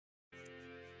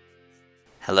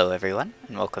Hello everyone,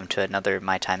 and welcome to another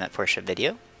My Time at Portia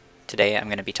video. Today I'm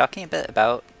going to be talking a bit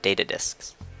about data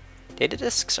disks. Data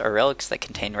disks are relics that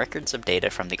contain records of data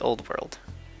from the old world.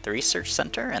 The Research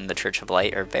Center and the Church of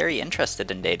Light are very interested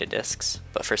in data disks,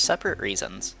 but for separate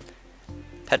reasons.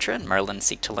 Petra and Merlin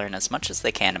seek to learn as much as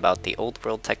they can about the old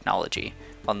world technology,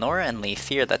 while Nora and Lee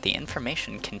fear that the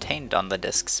information contained on the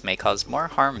disks may cause more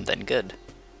harm than good.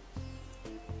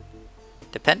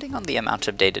 Depending on the amount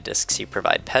of data disks you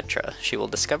provide Petra, she will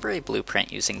discover a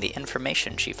blueprint using the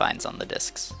information she finds on the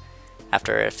disks.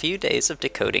 After a few days of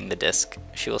decoding the disk,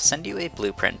 she will send you a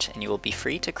blueprint and you will be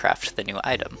free to craft the new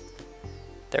item.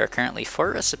 There are currently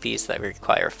 4 recipes that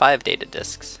require 5 data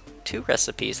disks, 2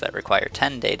 recipes that require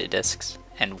 10 data disks,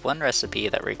 and 1 recipe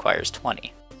that requires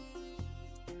 20.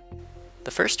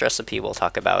 The first recipe we'll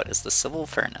talk about is the Civil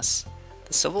Furnace.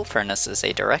 The Civil Furnace is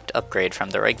a direct upgrade from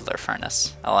the regular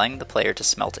furnace, allowing the player to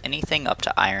smelt anything up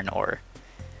to iron ore.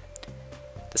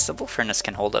 The Civil Furnace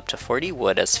can hold up to 40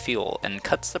 wood as fuel and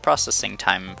cuts the processing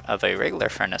time of a regular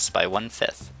furnace by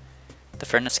 1/5. The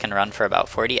furnace can run for about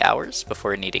 40 hours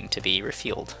before needing to be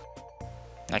refueled.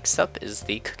 Next up is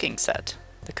the Cooking Set.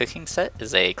 The Cooking Set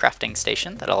is a crafting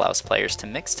station that allows players to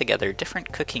mix together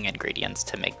different cooking ingredients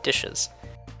to make dishes.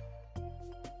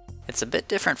 It's a bit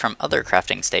different from other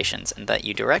crafting stations in that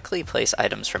you directly place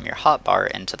items from your hotbar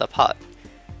into the pot.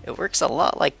 It works a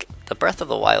lot like the Breath of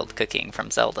the Wild cooking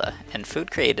from Zelda, and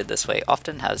food created this way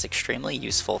often has extremely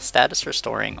useful status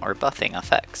restoring or buffing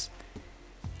effects.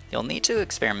 You'll need to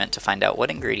experiment to find out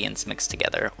what ingredients mix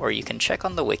together, or you can check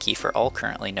on the wiki for all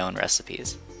currently known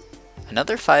recipes.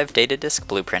 Another 5 data disk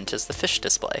blueprint is the Fish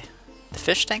Display. The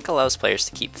fish tank allows players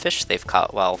to keep fish they've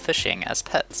caught while fishing as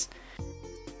pets.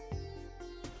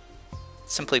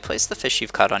 Simply place the fish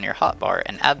you've caught on your hotbar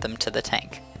and add them to the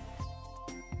tank.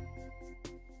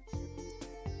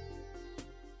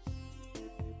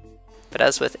 But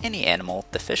as with any animal,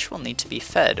 the fish will need to be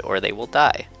fed or they will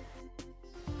die.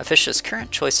 A fish's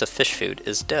current choice of fish food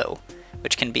is dough,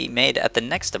 which can be made at the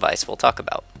next device we'll talk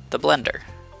about, the blender.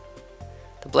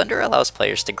 The blender allows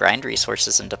players to grind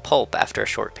resources into pulp after a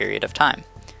short period of time.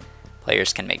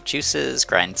 Players can make juices,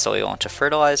 grind soil into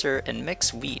fertilizer, and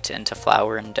mix wheat into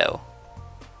flour and dough.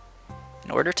 In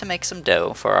order to make some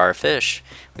dough for our fish,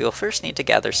 we will first need to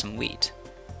gather some wheat,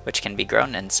 which can be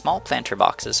grown in small planter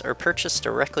boxes or purchased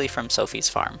directly from Sophie's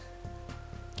farm.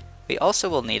 We also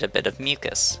will need a bit of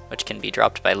mucus, which can be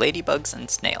dropped by ladybugs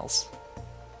and snails.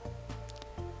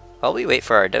 While we wait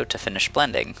for our dough to finish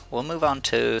blending, we'll move on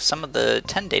to some of the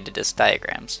 10 data disk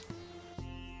diagrams.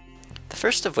 The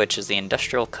first of which is the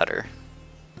Industrial Cutter.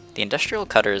 The Industrial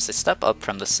Cutter is a step up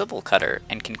from the Civil Cutter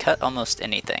and can cut almost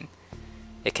anything.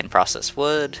 It can process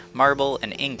wood, marble,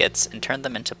 and ingots and turn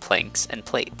them into planks and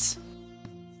plates.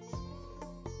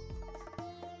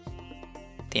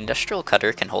 The Industrial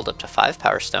Cutter can hold up to 5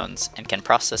 power stones and can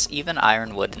process even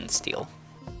iron, wood, and steel.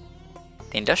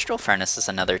 The Industrial Furnace is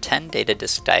another 10 data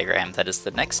disk diagram that is the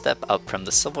next step up from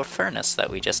the Civil Furnace that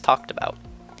we just talked about.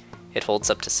 It holds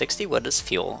up to 60 wood as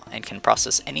fuel and can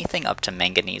process anything up to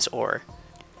manganese ore.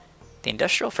 The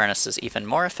Industrial Furnace is even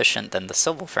more efficient than the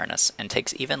Civil Furnace and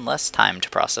takes even less time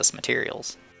to process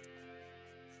materials.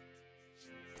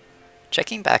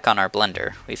 Checking back on our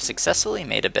blender, we've successfully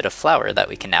made a bit of flour that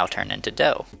we can now turn into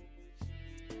dough.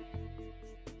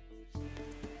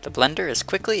 The blender is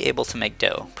quickly able to make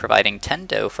dough, providing 10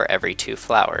 dough for every 2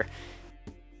 flour.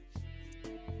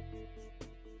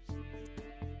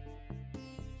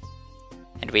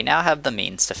 And we now have the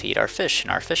means to feed our fish in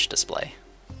our fish display.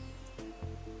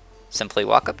 Simply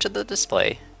walk up to the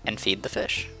display and feed the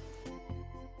fish.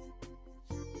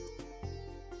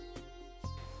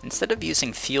 Instead of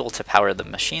using fuel to power the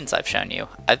machines I've shown you,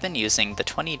 I've been using the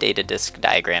 20 data disk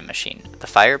diagram machine, the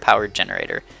fire-powered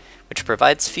generator, which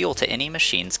provides fuel to any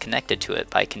machines connected to it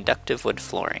by conductive wood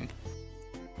flooring.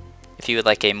 If you would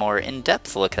like a more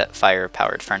in-depth look at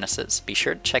fire-powered furnaces, be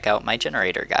sure to check out my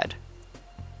generator guide.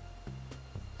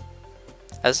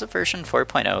 As of version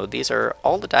 4.0, these are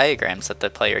all the diagrams that the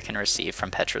player can receive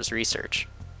from Petra's research.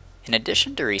 In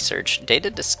addition to research, data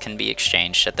disks can be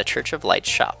exchanged at the Church of Light's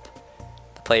shop.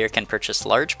 The player can purchase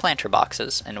large planter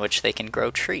boxes in which they can grow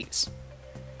trees.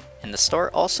 And the store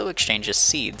also exchanges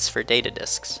seeds for data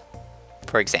disks.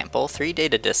 For example, 3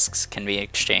 data disks can be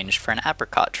exchanged for an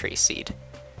apricot tree seed.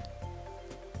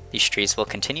 These trees will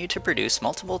continue to produce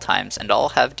multiple times and all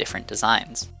have different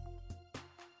designs.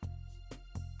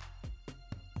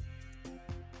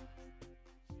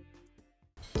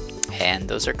 And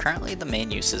those are currently the main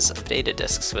uses of data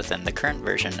disks within the current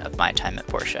version of My Time at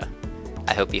Portia.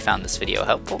 I hope you found this video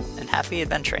helpful, and happy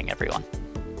adventuring everyone!